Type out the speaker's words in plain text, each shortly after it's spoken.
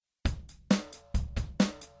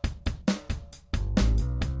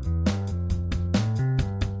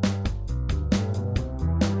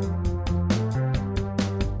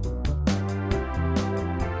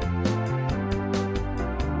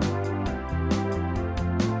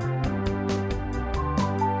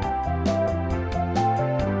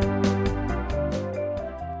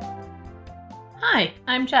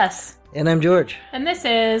I'm Jess. And I'm George. And this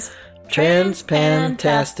is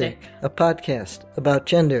Transpantastic, a podcast about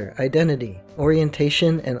gender, identity,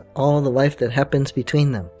 orientation, and all the life that happens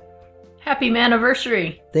between them. Happy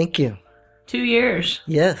Maniversary. Thank you. 2 years.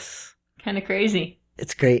 Yes. Kind of crazy.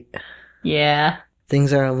 It's great. Yeah.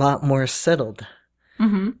 Things are a lot more settled.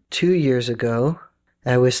 2 years ago,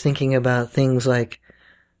 I was thinking about things like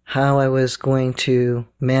how I was going to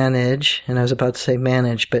manage, and I was about to say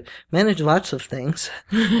manage lots of things,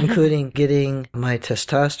 including getting my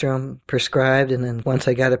testosterone prescribed, and then once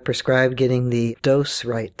I got it prescribed, getting the dose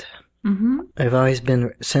right. I've always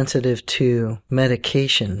been sensitive to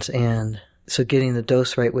medications, and so getting the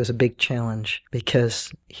dose right was a big challenge,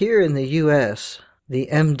 because here in the U.S., the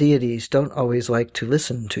M deities don't always like to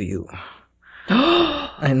listen to you.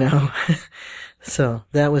 I know. So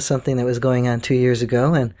that was something that was going on 2 years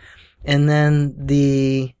ago. And then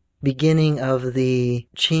the beginning of the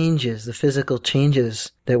changes, the physical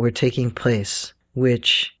changes that were taking place,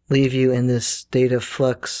 which leave you in this state of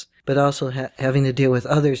flux, but also having to deal with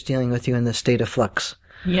others dealing with you in this state of flux.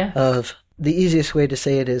 Yes. Of the easiest way to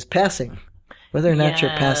say it is passing, whether or not you're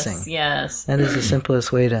passing. Yes. That is the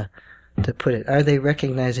simplest way to put it. Are they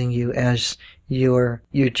recognizing you as your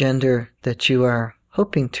gender that you are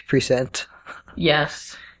hoping to present?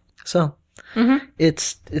 Yes. So,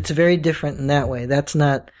 it's very different in that way. That's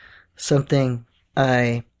not something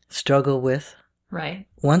I struggle with. Right.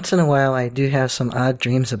 Once in a while, I do have some odd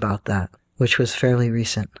dreams about that, which was fairly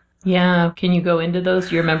recent. Yeah. Can you go into those?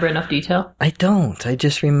 Do you remember enough detail? I don't. I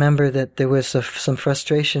just remember that there was some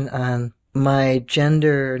frustration on my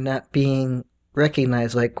gender not being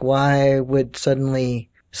recognized. Like, why would suddenly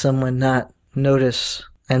someone not notice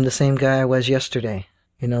I'm the same guy I was yesterday?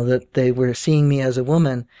 You know, that they were seeing me as a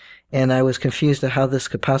woman, and I was confused at how this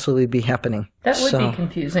could possibly be happening. That would be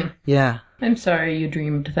confusing. Yeah. I'm sorry you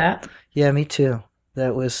dreamed that. Yeah, me too.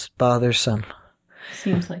 That was bothersome.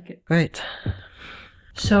 Seems like it. Right.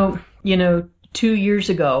 So, 2 years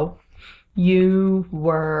ago, you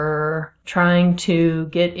were trying to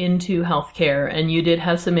get into healthcare, and you did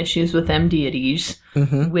have some issues with M deities,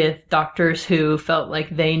 with doctors who felt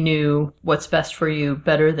like they knew what's best for you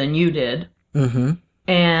better than you did.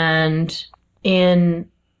 And in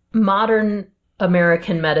modern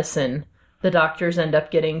American medicine, the doctors end up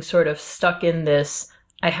getting sort of stuck in this,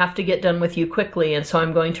 I have to get done with you quickly, and so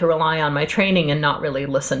I'm going to rely on my training and not really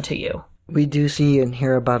listen to you. We do see and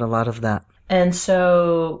hear about a lot of that. And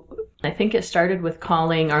so I think it started with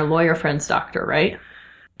calling our lawyer friend's doctor, right?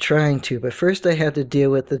 Trying to, but first I had to deal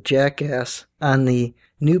with the jackass on the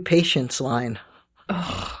new patients line.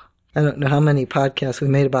 Ugh. I don't know how many podcasts we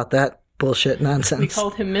made about that bullshit nonsense. We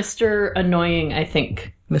called him Mr. Annoying, I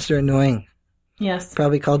think. Mr. Annoying. Yes.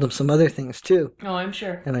 Probably called him some other things too. Oh, I'm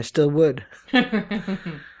sure. And I still would.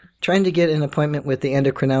 Trying to get an appointment with the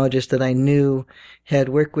endocrinologist that I knew had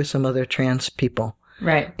worked with some other trans people.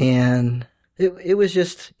 Right. And it was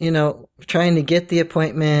just, trying to get the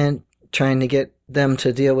appointment, trying to get them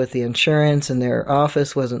to deal with the insurance, and their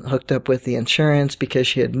office wasn't hooked up with the insurance because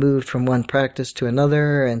she had moved from one practice to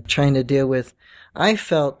another, and trying to deal with, I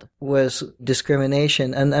felt, was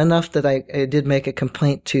discrimination, and enough that I did make a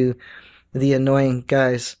complaint to the annoying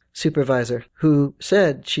guy's supervisor, who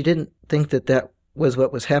said she didn't think that was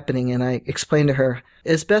what was happening, and I explained to her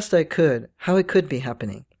as best I could how it could be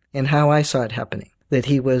happening and how I saw it happening, that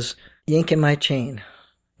he was yanking my chain,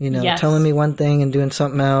 Yes. telling me one thing and doing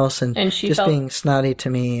something else, and just being snotty to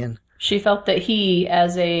me. And she felt that he,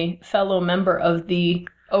 as a fellow member of the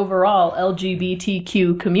overall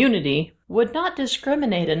LGBTQ community, would not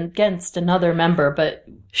discriminate against another member, but...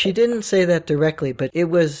 She didn't say that directly, but it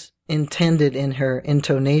was intended in her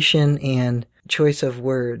intonation and choice of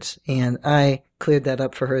words, and I cleared that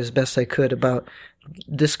up for her as best I could about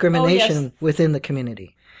discrimination within the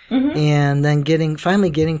community. And then finally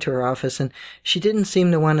getting to her office, and she didn't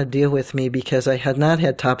seem to want to deal with me because I had not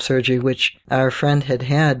had top surgery, which our friend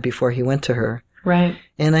had before he went to her. Right.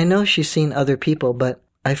 And I know she's seen other people, but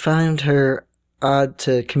I found her odd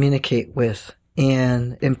to communicate with.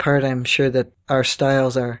 And in part, I'm sure that our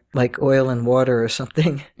styles are like oil and water or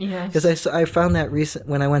something. Yes. Because I found that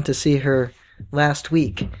when I went to see her last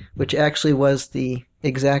week, which actually was the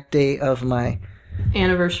exact day of my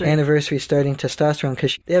anniversary starting testosterone,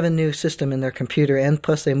 because they have a new system in their computer, and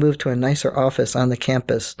plus they moved to a nicer office on the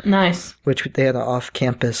campus. Nice. Which they had an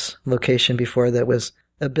off-campus location before that was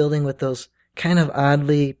a building with those kind of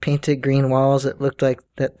oddly painted green walls that looked like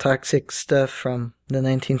that toxic stuff from the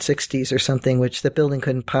 1960s or something, which the building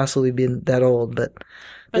couldn't possibly be that old, but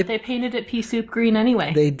But they painted it pea soup green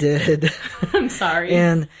anyway. They did. I'm sorry.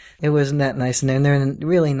 And it wasn't that nice. And they're in a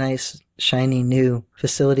really nice, shiny new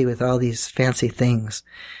facility with all these fancy things.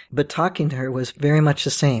 But talking to her was very much the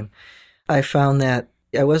same. I found that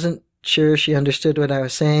I wasn't sure she understood what I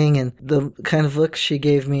was saying, and the kind of looks she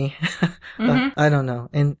gave me, I don't know.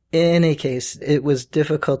 In any case, it was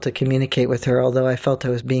difficult to communicate with her, although I felt I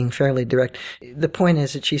was being fairly direct. The point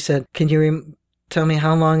is that she said, can you tell me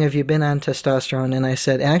how long have you been on testosterone? And I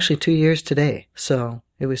said, actually 2 years today. So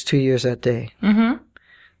it was 2 years that day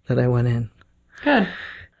that I went in. Good.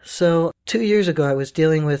 So 2 years ago, I was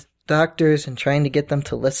dealing with doctors and trying to get them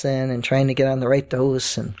to listen and trying to get on the right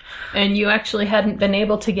dose. And you actually hadn't been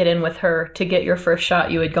able to get in with her to get your first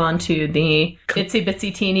shot. You had gone to the itsy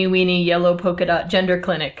bitsy teeny weeny yellow polka dot gender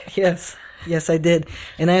clinic. Yes, I did.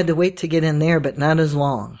 And I had to wait to get in there, but not as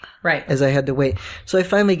long as I had to wait. So I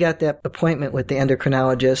finally got that appointment with the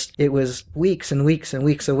endocrinologist. It was weeks and weeks and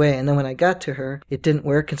weeks away. And then when I got to her, it didn't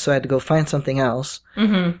work. And so I had to go find something else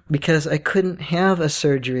because I couldn't have a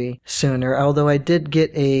surgery sooner, although I did get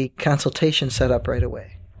a consultation set up right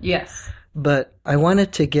away. Yes. But I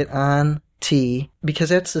wanted to get on T because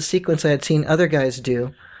that's the sequence I had seen other guys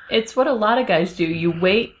do. It's what a lot of guys do. You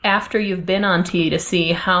wait after you've been on T to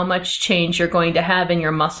see how much change you're going to have in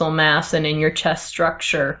your muscle mass and in your chest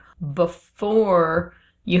structure before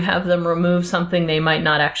you have them remove something they might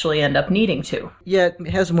not actually end up needing to. Yeah, it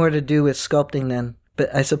has more to do with sculpting then,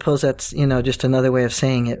 but I suppose that's, just another way of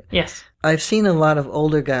saying it. Yes. I've seen a lot of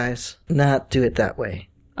older guys not do it that way.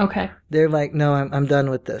 Okay. They're like, no, I'm done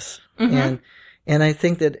with this. And I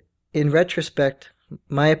think that in retrospect,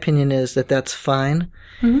 my opinion is that that's fine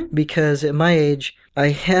because at my age, I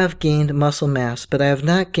have gained muscle mass, but I have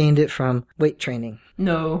not gained it from weight training.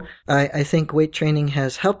 No. I think weight training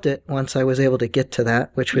has helped it once I was able to get to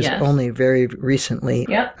that, which was only very recently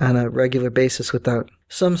on a regular basis without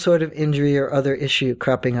some sort of injury or other issue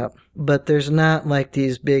cropping up. But there's not like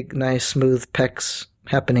these big, nice, smooth pecs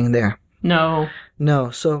happening there. No.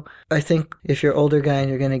 So I think if you're an older guy and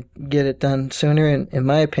you're going to get it done sooner, and in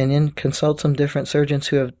my opinion, consult some different surgeons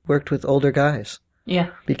who have worked with older guys.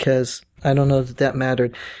 Yeah. Because I don't know that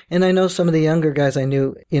mattered. And I know some of the younger guys I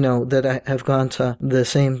knew, that I have gone to the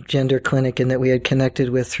same gender clinic and that we had connected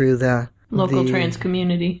with through the local trans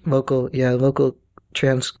community. Local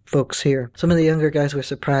trans folks here. Some of the younger guys were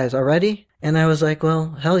surprised. Already? And I was like,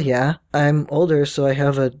 well, hell yeah. I'm older, so I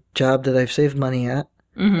have a job that I've saved money at.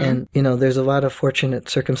 And, there's a lot of fortunate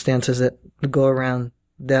circumstances that go around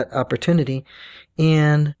that opportunity.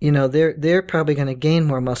 And, they're probably going to gain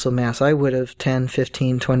more muscle mass. I would have 10,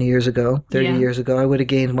 15, 20 years ago, 30 years ago, I would have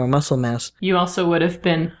gained more muscle mass. You also would have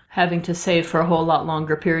been having to save for a whole lot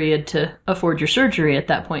longer period to afford your surgery at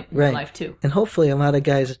that point in your life, too. And hopefully a lot of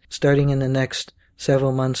guys starting in the next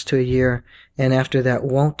several months to a year and after that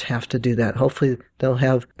won't have to do that. Hopefully they'll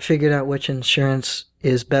have figured out which insurance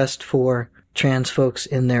is best for trans folks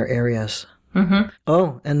in their areas.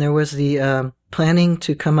 Oh, and there was the planning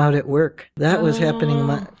to come out at work. That was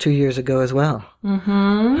happening 2 years ago as well.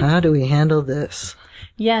 How do we handle this?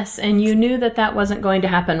 Yes, and you knew that wasn't going to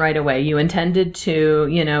happen right away. You intended to,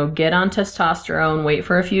 get on testosterone, wait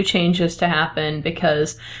for a few changes to happen,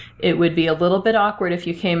 because it would be a little bit awkward if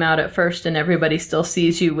you came out at first and everybody still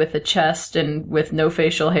sees you with a chest and with no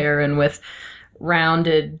facial hair and with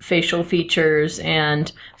rounded facial features.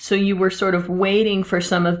 And so you were sort of waiting for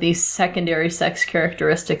some of these secondary sex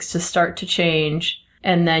characteristics to start to change.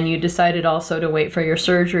 And then you decided also to wait for your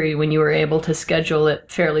surgery when you were able to schedule it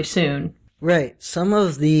fairly soon. Right. Some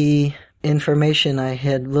of the information I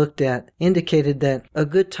had looked at indicated that a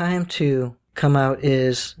good time to come out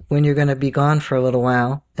is when you're going to be gone for a little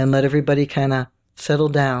while and let everybody kind of settle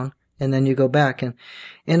down. And then you go back.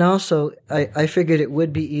 And also, I figured it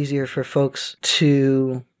would be easier for folks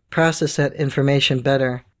to process that information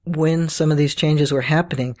better when some of these changes were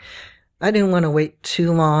happening. I didn't want to wait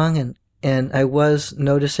too long. And I was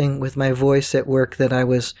noticing with my voice at work that I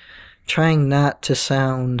was trying not to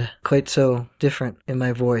sound quite so different in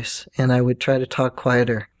my voice. And I would try to talk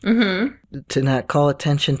quieter to not call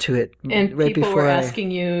attention to it. And right people were asking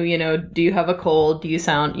you, do you have a cold? Do you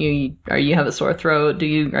sound, you have a sore throat? Do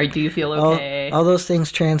you feel okay? All those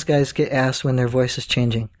things trans guys get asked when their voice is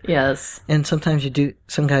changing. Yes. And sometimes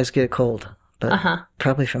some guys get a cold, but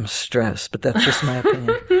probably from stress, but that's just my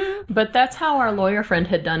opinion. But that's how our lawyer friend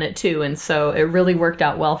had done it too, and so it really worked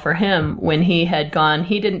out well for him when he had gone.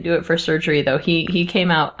 He didn't do it for surgery, though. He came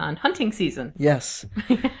out on hunting season. Yes.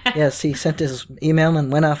 Yes, he sent his email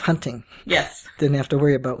and went off hunting. Yes. Didn't have to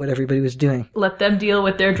worry about what everybody was doing. Let them deal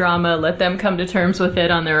with their drama, let them come to terms with it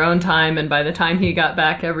on their own time, and by the time he got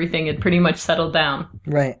back, everything had pretty much settled down.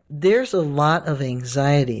 Right. There's a lot of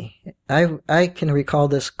anxiety. I can recall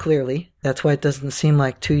this clearly. That's why it doesn't seem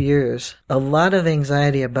like 2 years. A lot of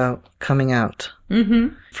anxiety about coming out.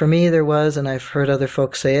 Mm-hmm. For me, there was, and I've heard other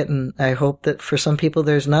folks say it, and I hope that for some people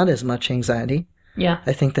there's not as much anxiety. Yeah.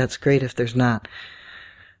 I think that's great if there's not.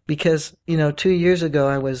 Because, 2 years ago,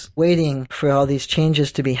 I was waiting for all these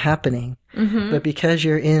changes to be happening. Mm-hmm. But because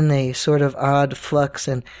you're in a sort of odd flux,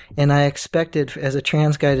 and I expected as a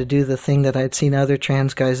trans guy to do the thing that I'd seen other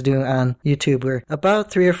trans guys do on YouTube, where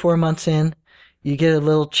about 3 or 4 months in, you get a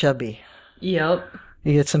little chubby. Yep.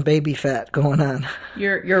 You get some baby fat going on.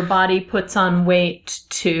 Your body puts on weight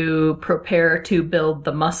to prepare to build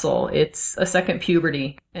the muscle. It's a second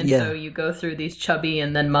puberty. And so you go through these chubby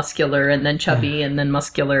and then muscular and then chubby and then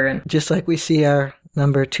muscular. And just like we see our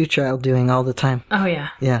number 2 child doing all the time. Oh, yeah.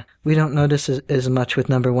 Yeah. We don't notice as much with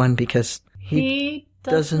number 1 because he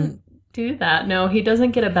doesn't do that. No, he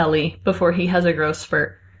doesn't get a belly before he has a growth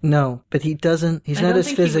spurt. No, but he's not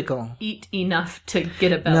as physical. He would eat enough to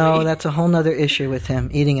get a belly. No, that's a whole nother issue with him,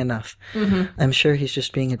 eating enough. Mm-hmm. I'm sure he's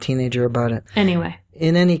just being a teenager about it. Anyway.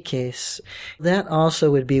 In any case, that also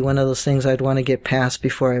would be one of those things I'd want to get past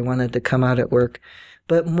before I wanted to come out at work.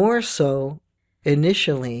 But more so,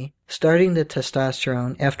 initially, starting the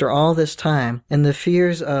testosterone after all this time and the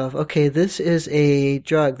fears of, okay, this is a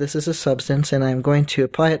drug, this is a substance, and I'm going to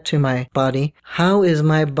apply it to my body. How is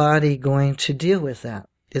my body going to deal with that?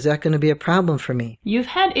 Is that going to be a problem for me? You've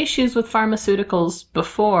had issues with pharmaceuticals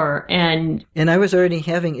before, and I was already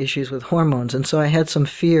having issues with hormones, and so I had some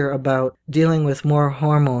fear about dealing with more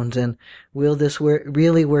hormones, and will this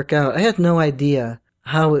really work out? I had no idea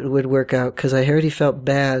how it would work out, because I already felt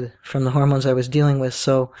bad from the hormones I was dealing with,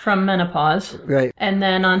 so... From menopause. Right. And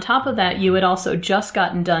then on top of that, you had also just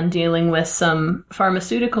gotten done dealing with some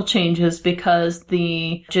pharmaceutical changes because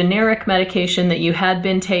the generic medication that you had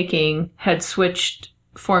been taking had switched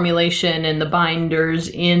formulation, and the binders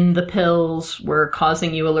in the pills were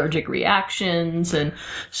causing you allergic reactions, and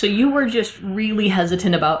so you were just really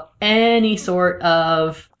hesitant about any sort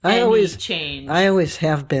of change. I always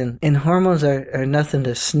have been, and hormones are nothing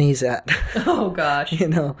to sneeze at. Oh gosh.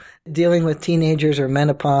 Dealing with teenagers or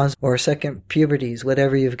menopause or second puberties,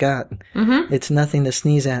 whatever you've got, It's nothing to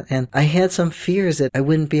sneeze at, and I had some fears that I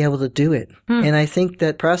wouldn't be able to do it, and I think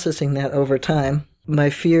that processing that over time,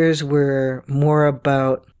 my fears were more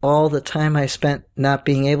about all the time I spent not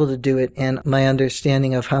being able to do it and my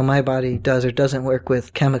understanding of how my body does or doesn't work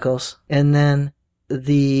with chemicals. And then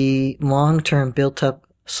the long-term built-up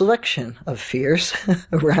selection of fears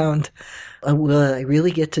around, will I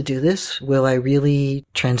really get to do this? Will I really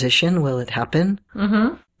transition? Will it happen?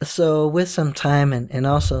 Mm-hmm. So with some time and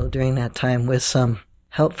also during that time with some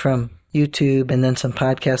help from YouTube and then some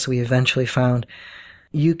podcasts we eventually found,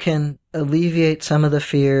 you can alleviate some of the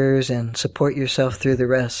fears and support yourself through the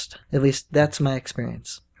rest. At least that's my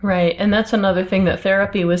experience. Right, and that's another thing that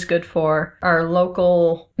therapy was good for. Our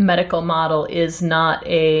local medical model is not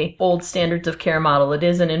a old standards of care model. It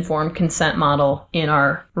is an informed consent model in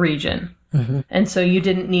our region. Mm-hmm. And so you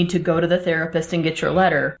didn't need to go to the therapist and get your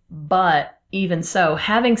letter. But even so,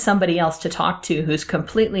 having somebody else to talk to who's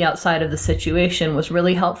completely outside of the situation was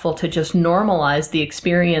really helpful to just normalize the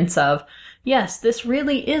experience of, yes, this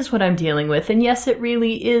really is what I'm dealing with. And yes, it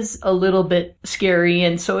really is a little bit scary.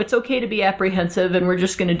 And so it's okay to be apprehensive, and we're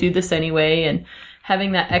just going to do this anyway. And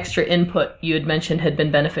having that extra input you had mentioned had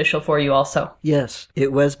been beneficial for you also. Yes,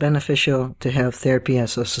 it was beneficial to have therapy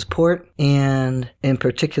as a support. And in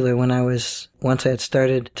particular, once I had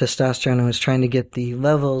started testosterone and was trying to get the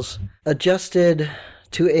levels adjusted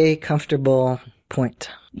to a comfortable point.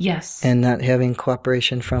 Yes. And not having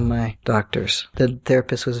cooperation from my doctors. The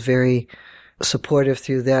therapist was very supportive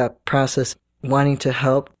through that process, wanting to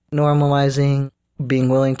help, normalizing, being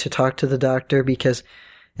willing to talk to the doctor, because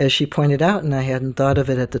as she pointed out, and I hadn't thought of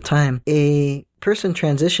it at the time, a person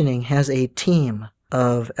transitioning has a team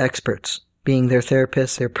of experts, being their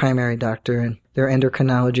therapist, their primary doctor, and their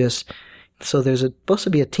endocrinologist. So there's supposed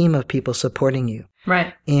to be a team of people supporting you.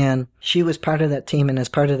 Right. And she was part of that team, and as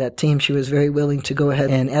part of that team, she was very willing to go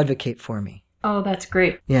ahead and advocate for me. Oh, that's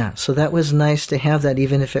great. Yeah, so that was nice to have that,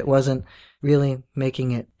 even if it wasn't really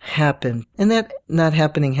making it happen. And that not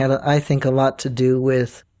happening had, I think, a lot to do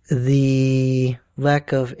with the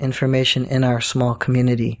lack of information in our small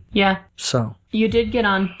community. Yeah. So You did get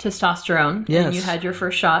on testosterone. Yes. And you had your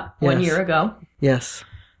first shot 1 year ago. Yes.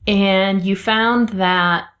 And you found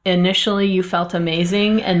that initially you felt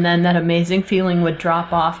amazing, and then that amazing feeling would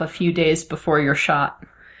drop off a few days before your shot.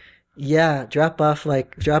 Yeah, drop off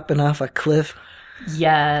like dropping off a cliff.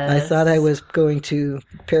 Yes. I thought I was going to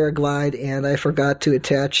paraglide, and I forgot to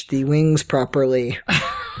attach the wings properly.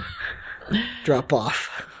 Drop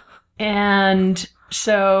off. And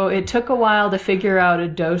so it took a while to figure out a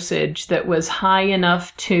dosage that was high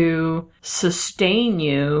enough to sustain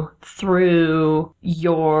you through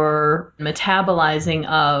your metabolizing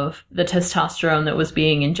of the testosterone that was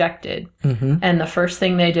being injected. Mm-hmm. And the first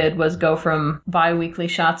thing they did was go from bi-weekly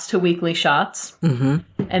shots to weekly shots. Mm-hmm.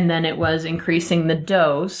 And then it was increasing the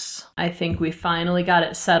dose. I think we finally got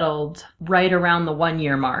it settled right around the 1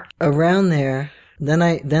 year mark. Around there. Then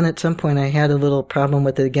at some point I had a little problem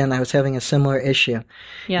with it again. I was having a similar issue.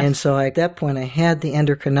 Yes. And so at that point I had the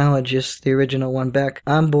endocrinologist, the original one, back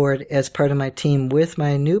on board as part of my team with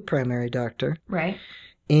my new primary doctor. Right.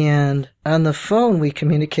 And on the phone we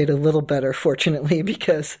communicate a little better, fortunately,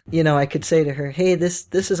 because, I could say to her, hey, this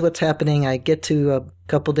is what's happening. I get to a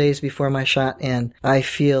couple days before my shot and I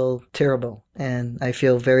feel terrible and I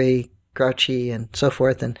feel very grouchy and so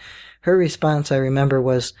forth. And her response, I remember,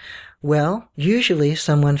 was, well, usually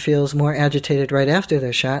someone feels more agitated right after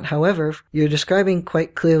their shot. However, you're describing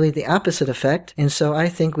quite clearly the opposite effect, and so I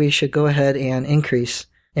think we should go ahead and increase.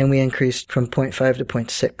 And we increased from 0.5 to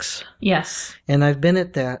 0.6. Yes. And I've been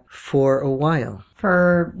at that for a while.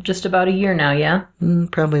 For just about a year now, yeah?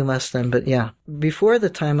 Probably less than, but yeah. Before the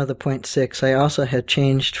time of the 0.6, I also had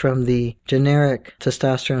changed from the generic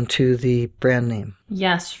testosterone to the brand name.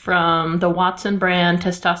 Yes, from the Watson brand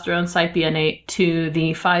testosterone cypionate to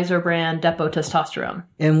the Pfizer brand Depo-Testosterone.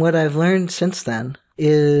 And what I've learned since then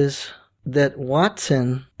is that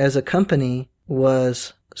Watson, as a company,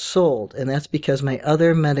 was sold, and that's because my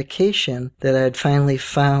other medication that I had finally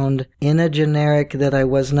found in a generic that I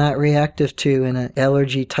was not reactive to in an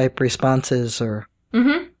allergy type responses, or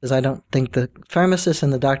because I don't think the pharmacist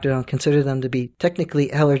and the doctor don't consider them to be technically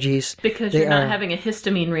allergies. Because you're not having a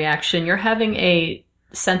histamine reaction, you're having a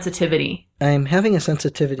sensitivity. I'm having a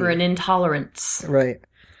sensitivity. Or an intolerance. Right.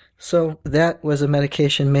 So that was a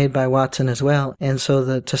medication made by Watson as well. And so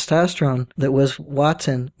the testosterone that was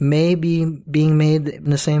Watson may be being made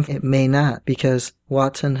in the same, it may not, because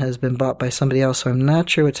Watson has been bought by somebody else. So I'm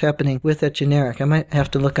not sure what's happening with that generic. I might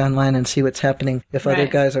have to look online and see what's happening if other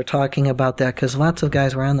guys are talking about that, because lots of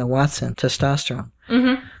guys were on the Watson testosterone.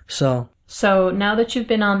 Mm-hmm. So now that you've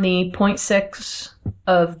been on the 0.6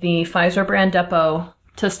 of the Pfizer brand Depo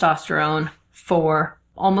testosterone for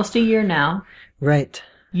almost a year now. Right.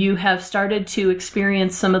 You have started to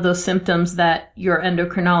experience some of those symptoms that your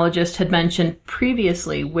endocrinologist had mentioned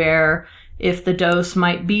previously, where if the dose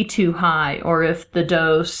might be too high, or if the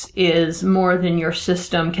dose is more than your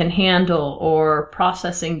system can handle, or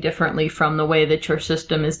processing differently from the way that your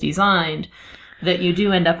system is designed, that you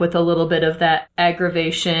do end up with a little bit of that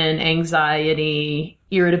aggravation, anxiety,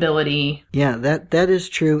 irritability. Yeah, that is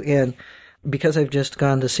true. And because I've just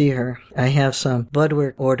gone to see her, I have some blood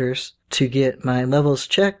work orders to get my levels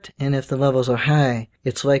checked, and if the levels are high,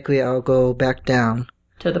 it's likely I'll go back down.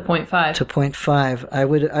 To the 0.5. To 0.5.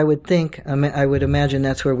 I would imagine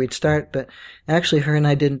that's where we'd start, but actually her and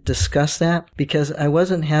I didn't discuss that because I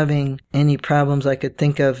wasn't having any problems I could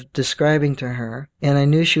think of describing to her, and I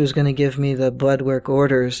knew she was going to give me the blood work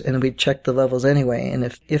orders and we'd check the levels anyway.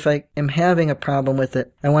 And if I am having a problem with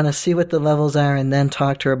it, I want to see what the levels are and then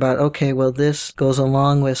talk to her about, okay, well, this goes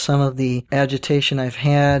along with some of the agitation I've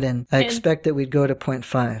had, and I expect that we'd go to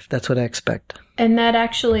 0.5. That's what I expect. And that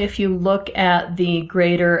actually, if you look at the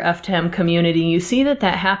greater FTM community, you see that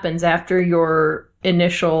happens after your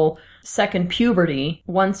initial second puberty.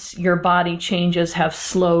 Once your body changes have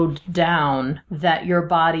slowed down, that your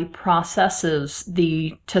body processes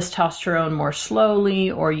the testosterone more slowly,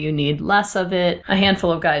 or you need less of it. A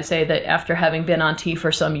handful of guys say that after having been on T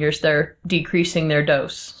for some years, they're decreasing their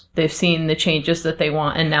dose. They've seen the changes that they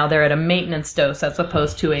want, and now they're at a maintenance dose as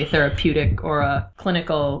opposed to a therapeutic or a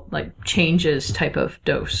clinical, changes type of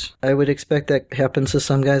dose. I would expect that happens to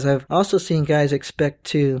some guys. I've also seen guys expect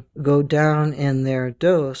to go down in their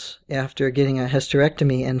dose after getting a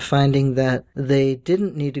hysterectomy and finding that they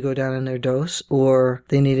didn't need to go down in their dose, or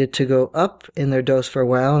they needed to go up in their dose for a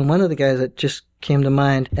while. And one of the guys that just came to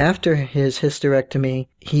mind, after his hysterectomy,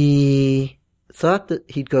 he thought that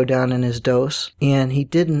he'd go down in his dose, and he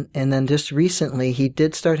didn't. And then just recently, he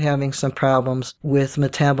did start having some problems with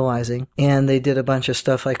metabolizing, and they did a bunch of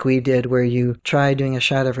stuff like we did, where you try doing a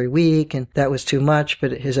shot every week, and that was too much,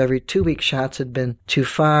 but his every 2-week shots had been too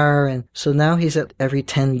far, and so now he's at every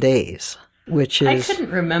 10 days. which is... I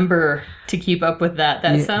couldn't remember to keep up with that.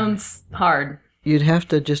 That sounds hard. You'd have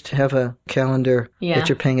to just have a calendar that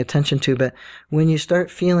you're paying attention to. But when you start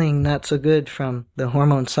feeling not so good from the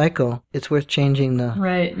hormone cycle, it's worth changing the...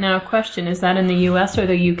 Right. Now, question, is that in the U.S. or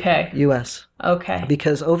the UK? U.S. Okay.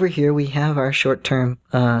 Because over here we have our short-term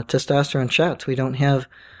testosterone shots. We don't have...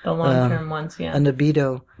 The long-term ones, yeah. A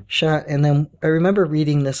Nebido shot. And then I remember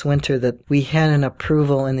reading this winter that we had an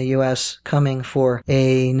approval in the U.S. coming for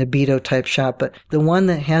a Nebido type shot. But the one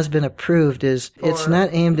that has been approved it's not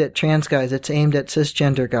aimed at trans guys. It's aimed at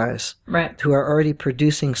cisgender guys. Right. Who are already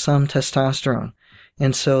producing some testosterone.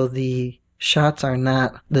 And so the shots are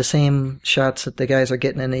not the same shots that the guys are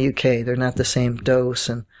getting in the UK. They're not the same dose.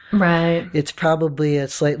 And right. It's probably a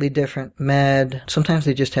slightly different med. Sometimes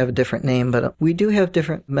they just have a different name, but we do have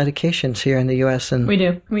different medications here in the U.S. And we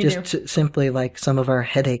do. Simply like some of our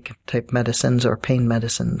headache type medicines or pain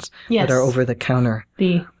medicines that are over the counter.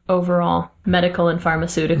 The overall medical and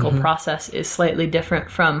pharmaceutical process is slightly different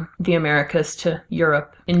from the Americas to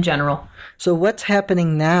Europe in general. So what's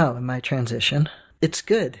happening now in my transition? It's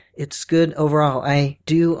good. It's good overall. I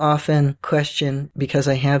do often question, because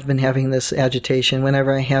I have been having this agitation,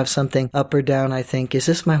 whenever I have something up or down, I think, is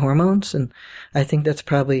this my hormones? And I think that's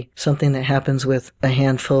probably something that happens with a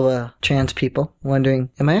handful of trans people,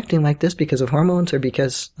 wondering, am I acting like this because of hormones or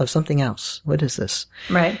because of something else? What is this?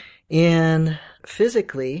 Right. And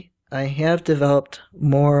physically, I have developed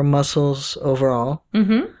more muscles overall.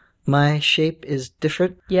 Mm-hmm. My shape is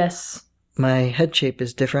different. Yes. My head shape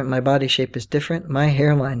is different. My body shape is different. My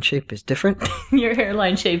hairline shape is different. Your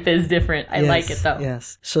hairline shape is different. I like it, though.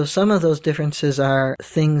 Yes. So some of those differences are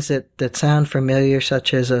things that sound familiar,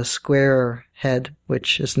 such as a square head,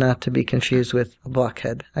 which is not to be confused with a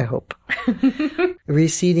blockhead, I hope.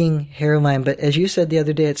 Receding hairline, but as you said the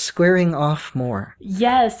other day, it's squaring off more.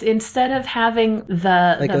 Yes, instead of having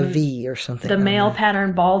a V or something. The male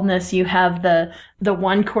pattern baldness, you have the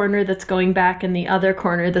one corner that's going back and the other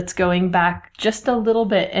corner that's going back just a little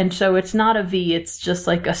bit. And so it's not a V, it's just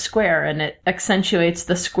like a square, and it accentuates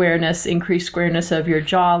the increased squareness of your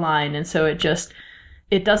jawline. And so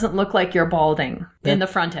it doesn't look like you're balding in the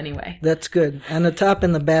front anyway. That's good. On the top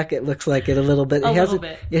and the back, it looks like it a little bit.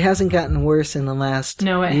 It hasn't gotten worse in the last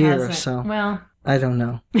year or so. Well, I don't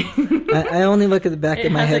know. I only look at the back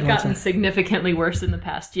of my head. It hasn't gotten significantly worse in the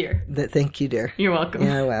past year. Thank you, dear. You're welcome.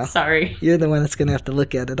 Yeah, well. Sorry. You're the one that's going to have to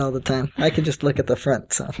look at it all the time. I can just look at the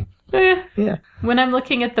front, so. Yeah. When I'm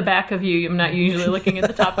looking at the back of you, I'm not usually looking at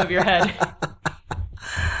the top of your head.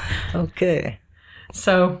 Okay.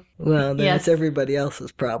 So, well, then it's everybody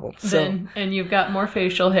else's problem. And you've got more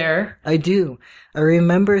facial hair. I do. I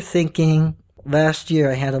remember thinking last year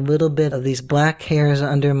I had a little bit of these black hairs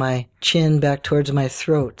under my chin back towards my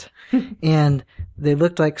throat. And they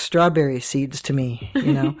looked like strawberry seeds to me,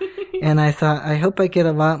 And I thought, I hope I get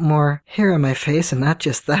a lot more hair on my face and not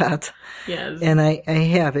just that. Yes. And I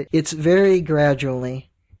have it. It's very gradually.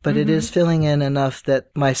 But it is filling in enough that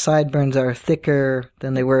my sideburns are thicker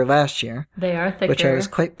than they were last year. They are thicker. Which I was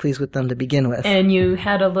quite pleased with them to begin with. And you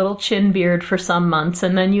had a little chin beard for some months,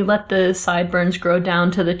 and then you let the sideburns grow down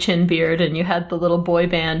to the chin beard, and you had the little boy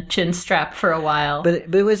band chin strap for a while.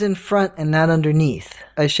 But it was in front and not underneath.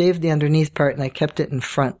 I shaved the underneath part, and I kept it in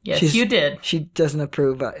front. Yes, you did. She doesn't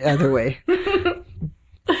approve either way.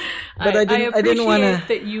 But I didn't want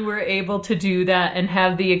that you were able to do that and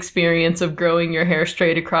have the experience of growing your hair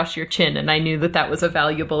straight across your chin, and I knew that was a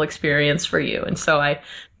valuable experience for you, and so I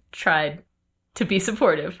tried to be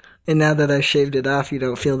supportive. And now that I shaved it off, you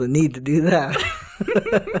don't feel the need to do that.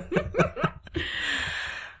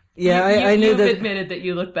 Yeah, I knew that... You've admitted that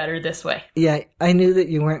you look better this way. Yeah, I knew that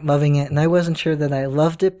you weren't loving it, and I wasn't sure that I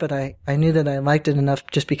loved it, but I knew that I liked it enough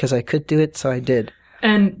just because I could do it, so I did.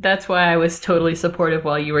 And that's why I was totally supportive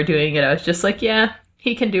while you were doing it. I was just like, yeah,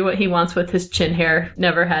 he can do what he wants with his chin hair.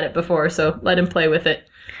 Never had it before, so let him play with it.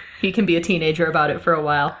 He can be a teenager about it for a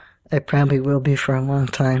while. I probably will be for a long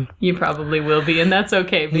time. You probably will be, and that's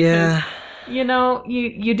okay. Because,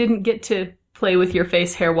 you didn't get to play with your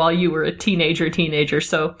face hair while you were a teenager.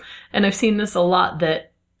 So, and I've seen this a lot, that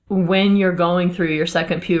when you're going through your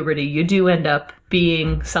second puberty, you do end up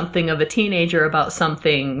being something of a teenager about some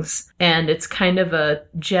things. And it's kind of a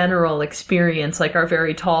general experience, like our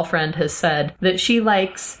very tall friend has said, that she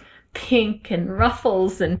likes pink and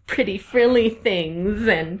ruffles and pretty frilly things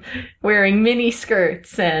and wearing mini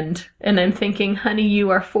skirts. And I'm thinking, honey, you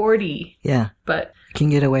are 40. Yeah. But you can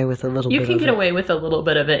get away with a little bit of it. You can get away with a little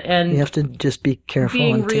bit of it. And you have to just be careful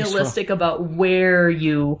being and realistic tasteful about where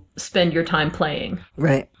you spend your time playing.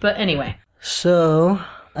 Right. But anyway. So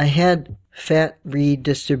I had fat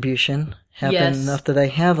redistribution happen Yes. enough that I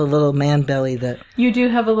have a little man belly that You do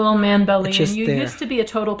have a little man belly, It's and just you there. used to be a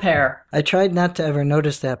total pear. I tried not to ever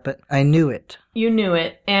notice that, but I knew it. You knew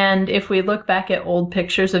it. And if we look back at old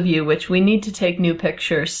pictures of you, which we need to take new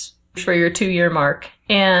pictures for your 2-year mark,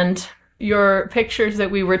 and your pictures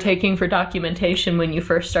that we were taking for documentation when you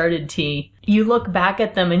first started tea, you look back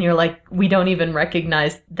at them and you're like, we don't even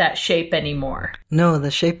recognize that shape anymore. No,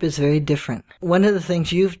 the shape is very different. One of the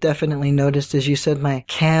things you've definitely noticed is you said my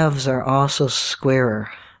calves are also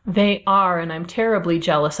squarer. They are, and I'm terribly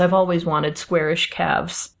jealous. I've always wanted squarish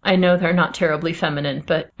calves. I know they're not terribly feminine,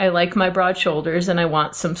 but I like my broad shoulders and I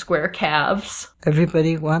want some square calves.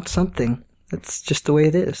 Everybody wants something. That's just the way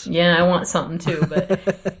it is. Yeah, I want something too,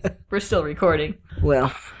 but we're still recording.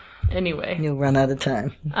 Well, Anyway, you'll run out of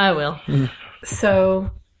time. I will.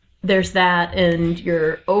 So there's that, and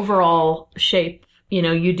your overall shape,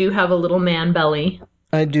 you do have a little man belly,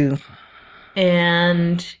 I do.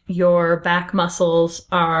 and your back muscles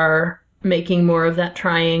are making more of that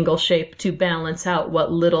triangle shape to balance out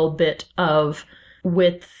what little bit of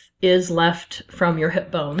width is left from your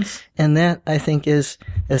hip bones. And that, I think, is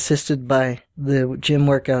assisted by the gym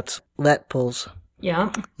workouts, lat pulls.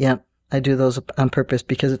 Yeah. Yeah, I do those on purpose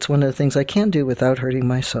because it's one of the things I can do without hurting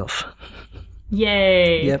myself.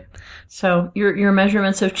 Yay. Yep. So your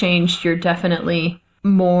measurements have changed. You're definitely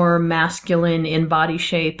more masculine in body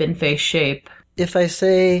shape and face shape. If I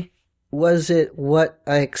say, was it what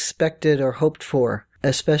I expected or hoped for,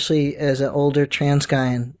 especially as an older trans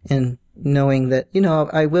guy and knowing that,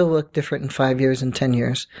 I will look different in 5 years and 10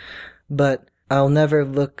 years, but I'll never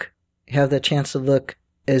have the chance to look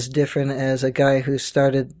as different as a guy who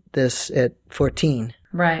started this at 14.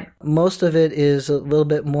 Right. Most of it is a little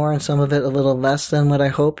bit more and some of it a little less than what I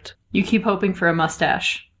hoped. You keep hoping for a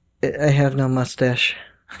mustache. I have no mustache.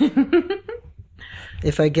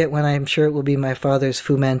 If I get one, I'm sure it will be my father's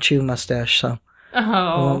Fu Manchu mustache, so it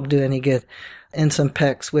won't do any good. And some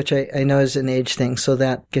pecs, which I know is an age thing, so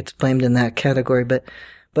that gets blamed in that category. But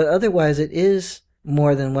otherwise, it is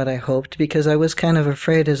more than what I hoped, because I was kind of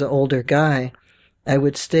afraid as an older guy, I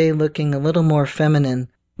would stay looking a little more feminine,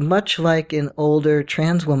 much like an older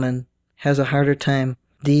trans woman has a harder time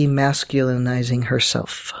demasculinizing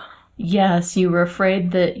herself. Yes, you were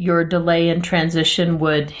afraid that your delay in transition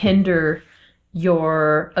would hinder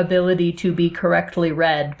your ability to be correctly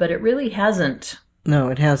read, but it really hasn't. No,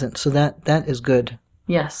 it hasn't. So that is good.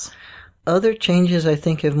 Yes. Other changes, I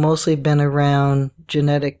think, have mostly been around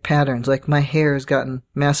genetic patterns. Like my hair has gotten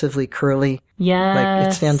massively curly. Yes. Like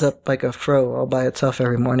it stands up like a fro all by itself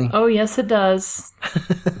every morning. Oh, yes, it does.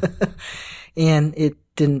 And it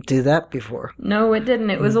didn't do that before. No, it didn't.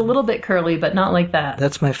 It was a little bit curly, but not like that.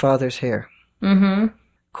 That's my father's hair. Mm-hmm.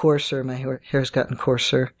 Coarser. My hair's gotten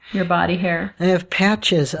coarser. Your body hair. I have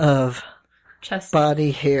patches of Chest.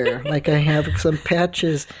 body hair. Like I have some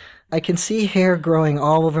patches. I can see hair growing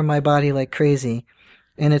all over my body like crazy.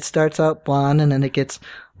 And it starts out blonde, and then it gets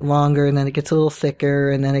longer, and then it gets a little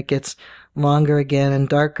thicker, and then it gets longer again and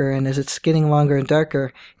darker. And as it's getting longer and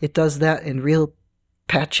darker, it does that in real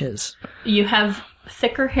patches. You have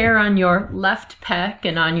thicker hair on your left pec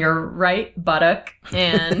and on your right buttock,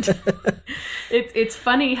 and it's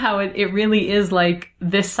funny how it really is like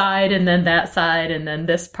this side and then that side and then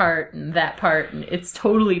this part and that part, and it's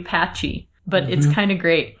totally patchy, but it's kind of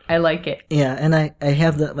great. I like it. Yeah, and I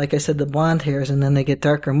have the, like I said, the blonde hairs, and then they get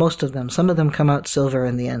darker, most of them. Some of them come out silver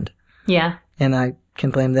in the end. Yeah. And I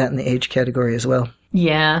can blame that in the age category as well.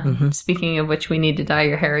 Yeah. Speaking of which, we need to dye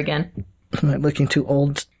your hair again. Am I looking too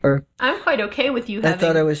old? Or I'm quite okay with you I having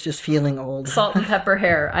thought I was just feeling old. salt and pepper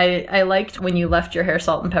hair. I liked when you left your hair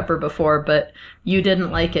salt and pepper before, but you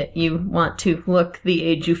didn't like it. You want to look the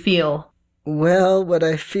age you feel. Well, what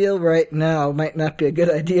I feel right now might not be a good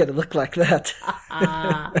idea to look like that.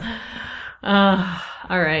 All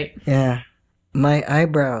right. Yeah. My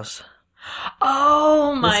eyebrows.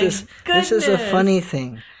 Oh my goodness. This is a funny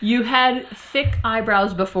thing. You had thick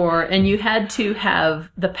eyebrows before, and you had to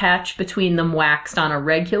have the patch between them waxed on a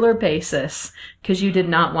regular basis because you did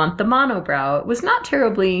not want the monobrow. It was not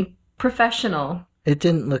terribly professional. It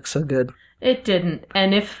didn't look so good. It didn't.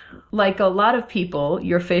 And if, like a lot of people,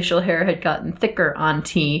 your facial hair had gotten thicker on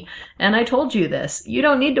tea, and I told you this, you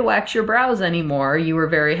don't need to wax your brows anymore. You were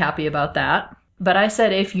very happy about that. But I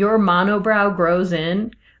said, if your monobrow grows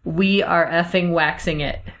in, we are effing waxing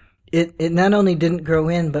it. It not only didn't grow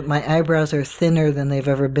in, but my eyebrows are thinner than they've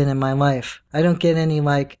ever been in my life. I don't get any,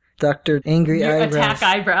 like, Dr. Angry Your eyebrows. attack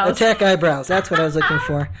eyebrows. Attack eyebrows. That's what I was looking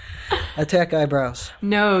for. Attack eyebrows.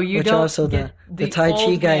 No, you Which don't. also get the Tai Chi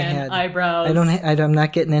old guy man had. Eyebrows. I'm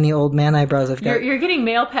not getting any old man eyebrows. I've got. You're getting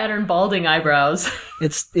male pattern balding eyebrows.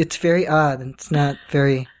 It's very odd, and it's not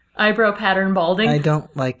very. Eyebrow pattern balding? I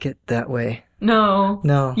don't like it that way. No.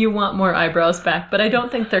 No. You want more eyebrows back, but I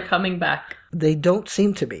don't think they're coming back. They don't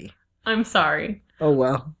seem to be. I'm sorry. Oh,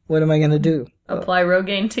 well. What am I going to do? Apply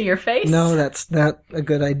Rogaine to your face? No, that's not a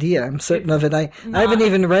good idea. I'm certain of it. I haven't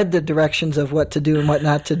even read the directions of what to do and what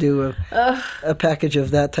not to do. A package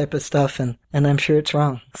of that type of stuff, and I'm sure it's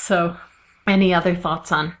wrong. So, any other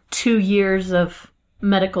thoughts on 2 years of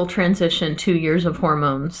medical transition, 2 years of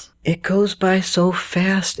hormones? It goes by so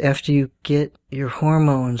fast after you get your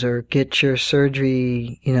hormones or get your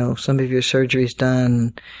surgery, some of your surgeries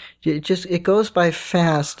done. It goes by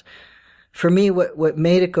fast. For me, what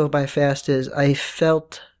made it go by fast is I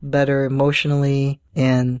felt better emotionally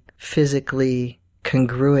and physically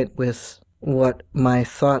congruent with what my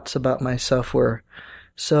thoughts about myself were.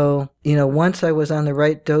 So, once I was on the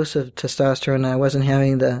right dose of testosterone, I wasn't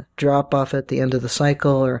having the drop off at the end of the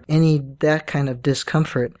cycle or that kind of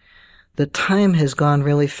discomfort. The time has gone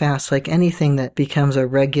really fast, like anything that becomes a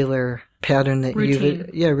regular pattern that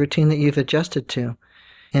routine that you've adjusted to.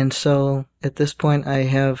 And so at this point I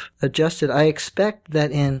have adjusted. I expect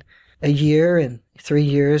that in a year and 3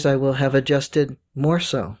 years I will have adjusted more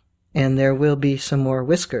so. And there will be some more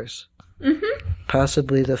whiskers. Mm-hmm.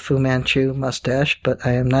 Possibly the Fu Manchu mustache, but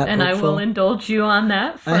I am not hopeful. And I will indulge you on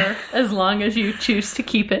that for as long as you choose to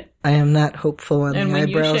keep it. I am not hopeful on the eyebrows.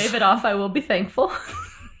 And when you shave it off, I will be thankful.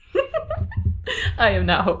 I am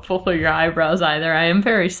not hopeful for your eyebrows either. I am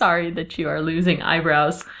very sorry that you are losing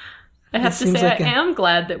eyebrows. I have to say, I am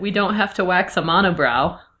glad that we don't have to wax a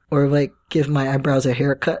monobrow. Or, give my eyebrows a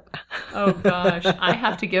haircut. Oh, gosh. I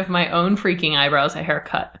have to give my own freaking eyebrows a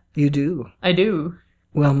haircut. You do? I do.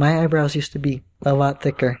 Well, my eyebrows used to be a lot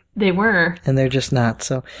thicker. They were. And they're just not.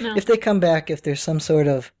 So If they come back, if there's some sort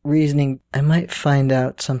of reasoning, I might find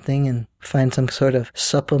out something and find some sort of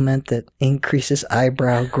supplement that increases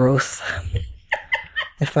eyebrow growth.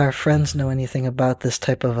 If our friends know anything about this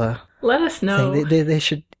type of a let us know. Thing, they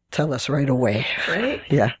should tell us right away. Right?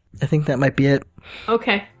 Yeah. I think that might be it.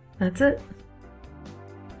 Okay. That's it.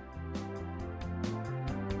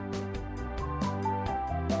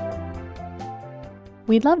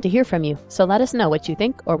 We'd love to hear from you, so let us know what you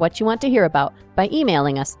think or what you want to hear about by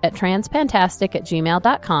emailing us at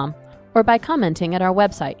transpantastic@gmail.com or by commenting at our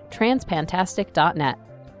website, transpantastic.net.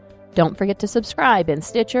 Don't forget to subscribe in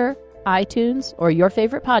Stitcher, iTunes, or your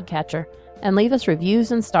favorite podcatcher, and leave us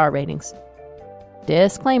reviews and star ratings.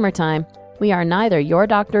 Disclaimer time. We are neither your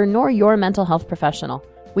doctor nor your mental health professional.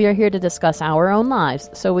 We are here to discuss our own lives,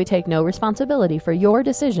 so we take no responsibility for your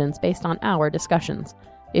decisions based on our discussions.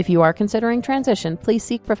 If you are considering transition, please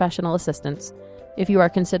seek professional assistance. If you are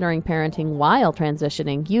considering parenting while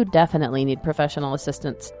transitioning, you definitely need professional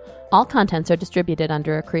assistance. All contents are distributed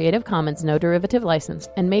under a Creative Commons no derivative license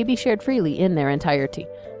and may be shared freely in their entirety.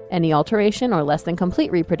 Any alteration or less than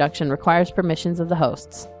complete reproduction requires permissions of the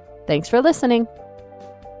hosts. Thanks for listening.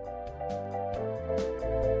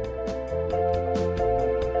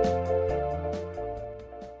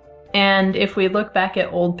 And if we look back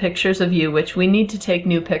at old pictures of you, which we need to take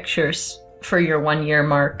new pictures for your 1 year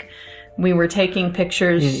mark, we were taking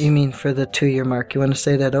pictures... You mean for the 2 year mark? You want to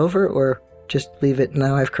say that over or just leave it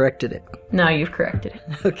now I've corrected it? Now you've corrected it.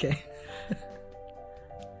 Okay.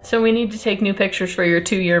 So we need to take new pictures for your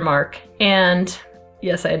 2 year mark. And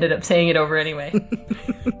yes, I ended up saying it over anyway.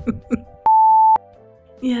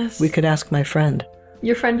 Yes. We could ask my friend.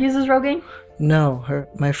 Your friend uses Rogaine? No,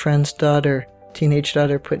 my friend's teenage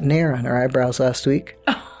daughter put Nair on her eyebrows last week.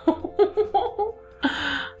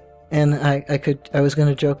 And I was going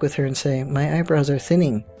to joke with her and say, my eyebrows are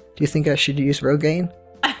thinning. Do you think I should use Rogaine?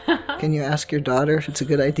 Can you ask your daughter if it's a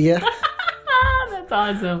good idea? That's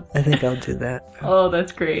awesome. I think I'll do that. Oh,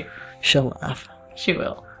 that's great. She'll laugh. She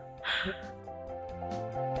will.